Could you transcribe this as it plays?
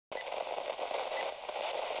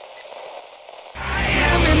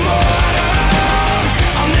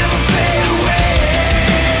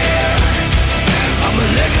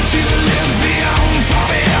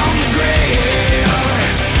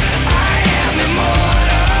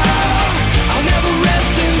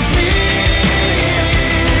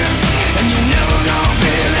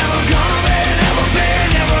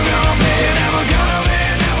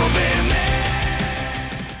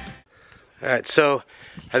Alright, so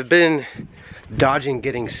I've been dodging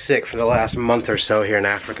getting sick for the last month or so here in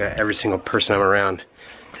Africa. Every single person I'm around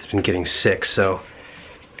has been getting sick, so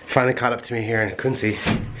finally caught up to me here in Hukunsti.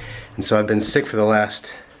 And so I've been sick for the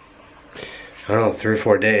last, I don't know, 3 or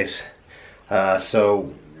 4 days.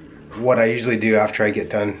 So what I usually do after I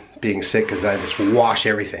get done being sick is I just wash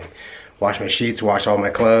everything. Wash my sheets, wash all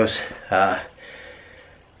my clothes.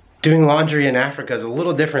 Doing laundry in Africa is a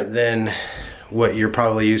little different than what you're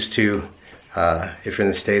probably used to if you're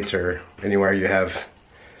in the States or anywhere you have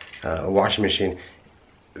a washing machine.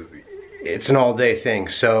 It's an all-day thing.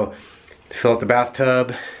 So to fill up the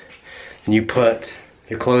bathtub, and you put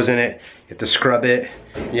your clothes in it, you have to scrub it,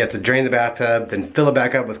 you have to drain the bathtub, then fill it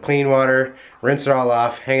back up with clean water, rinse it all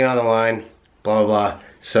off, hang it on the line, blah, blah, blah.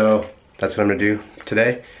 So that's what I'm gonna do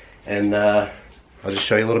today. And I'll just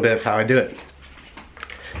show you a little bit of how I do it.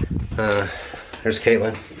 There's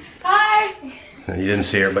Caitlin. Hi! You didn't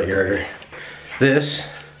see her, but you heard her. This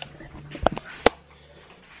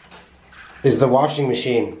is the washing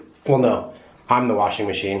machine. Well, no, I'm the washing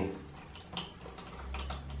machine.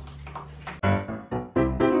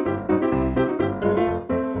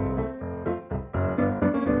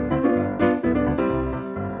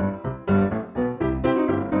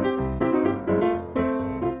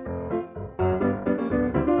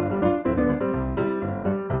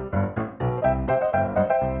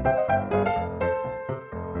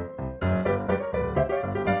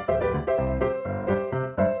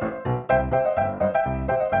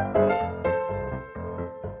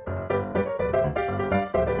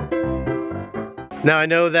 Now I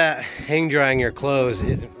know that hang drying your clothes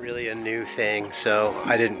isn't really a new thing, so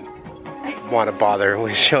I didn't want to bother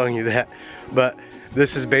with showing you that. But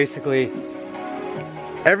this is basically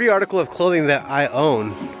every article of clothing that I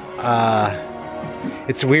own.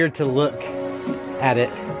 It's weird to look at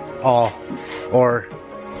it all, or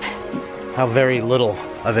how very little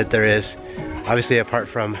of it there is. Obviously apart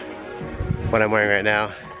from what I'm wearing right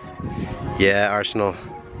now. Yeah, Arsenal.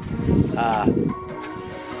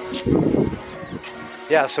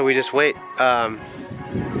 Yeah, so we just wait. I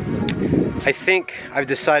think I've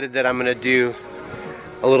decided that I'm gonna do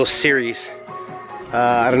a little series.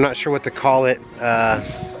 I'm not sure what to call it. A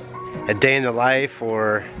day in the life,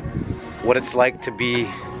 or what it's like to be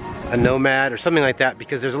a nomad, or something like that,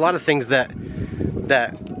 because there's a lot of things that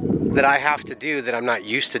I have to do that I'm not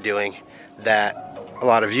used to doing, that a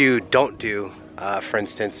lot of you don't do. For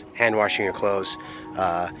instance, hand washing your clothes,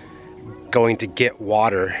 going to get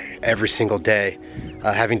water every single day,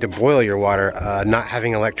 having to boil your water, not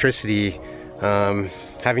having electricity,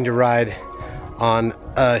 having to ride on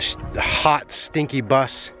a hot, stinky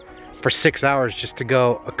bus for 6 hours just to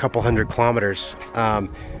go a couple 100 kilometers.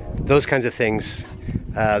 Those kinds of things.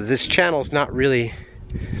 This channel's not really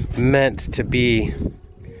meant to be,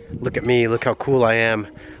 look at me, look how cool I am,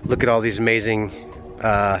 look at all these amazing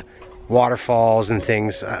waterfalls and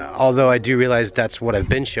things, although I do realize that's what I've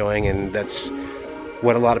been showing and that's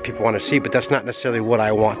what a lot of people want to see, but that's not necessarily what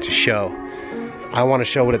I want to show. I want to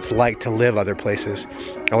show what it's like to live other places.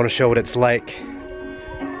 I want to show what it's like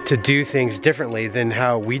to do things differently than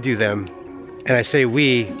how we do them. And I say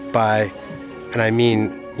we by, and I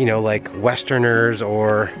mean, you know, like Westerners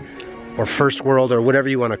or first world, or whatever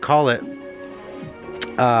you want to call it.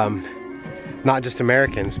 Not just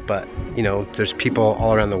Americans, but you know, there's people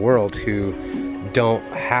all around the world who don't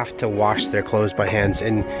have to wash their clothes by hands,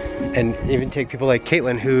 and even take people like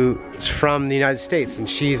Caitlin, who's from the United States, and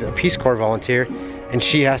she's a Peace Corps volunteer, and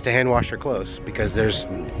she has to hand wash her clothes because there's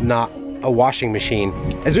not a washing machine.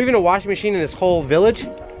 Is there even a washing machine in this whole village?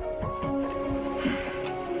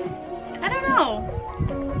 I don't know.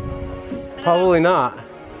 Probably not.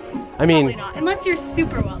 I mean, probably not, unless you're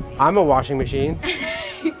super wealthy. I'm a washing machine.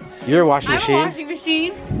 You're a washing machine. I'm a washing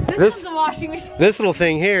machine. This one's a washing machine. This little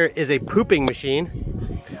thing here is a pooping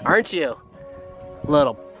machine. Aren't you?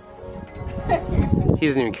 Little. He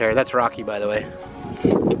doesn't even care. That's Rocky, by the way.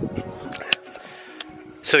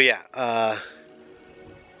 So yeah, I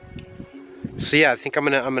think I'm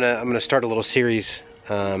gonna start a little series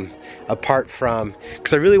apart from,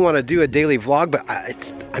 because I really want to do a daily vlog, but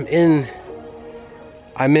I'm in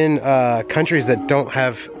countries that don't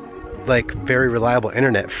have like very reliable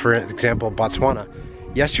internet. For example, Botswana.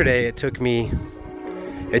 Yesterday it took me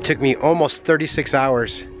almost 36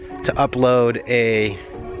 hours to upload a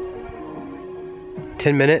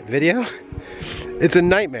 10-minute video. It's a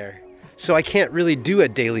nightmare. So I can't really do a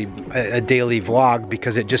daily vlog,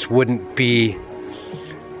 because it just wouldn't be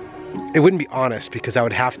honest, because I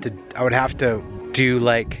would have to do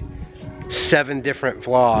like 7 different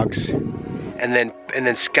vlogs and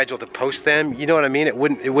then schedule to post them. You know what I mean? It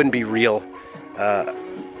wouldn't be real.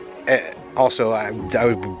 also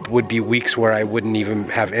would be weeks where I wouldn't even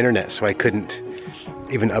have internet, so I couldn't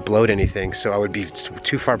even upload anything, so I would be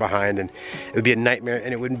too far behind, and it would be a nightmare,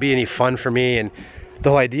 and it wouldn't be any fun for me. And the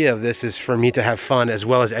whole idea of this is for me to have fun as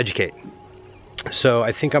well as educate. So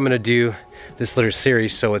I think I'm gonna do this little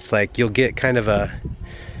series, so it's like you'll get kind of a,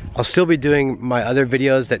 I'll still be doing my other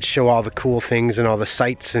videos that show all the cool things and all the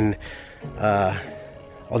sights and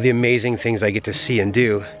all the amazing things I get to see and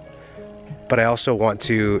do, but I also want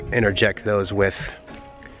to interject those with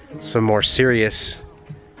some more serious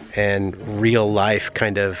and real life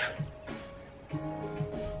kind of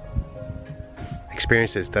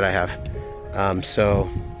experiences that I have. So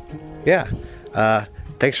yeah,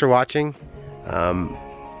 thanks for watching.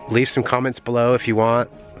 Leave some comments below if you want.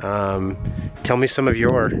 Tell me some of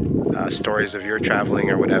your stories of your traveling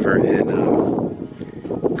or whatever,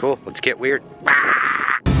 and cool, let's get weird.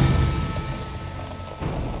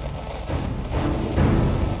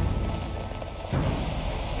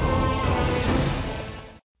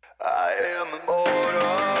 I am immortal,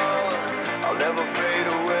 I'll never fade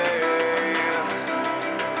away.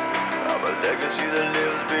 I'm a legacy that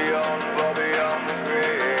lives beyond, far beyond.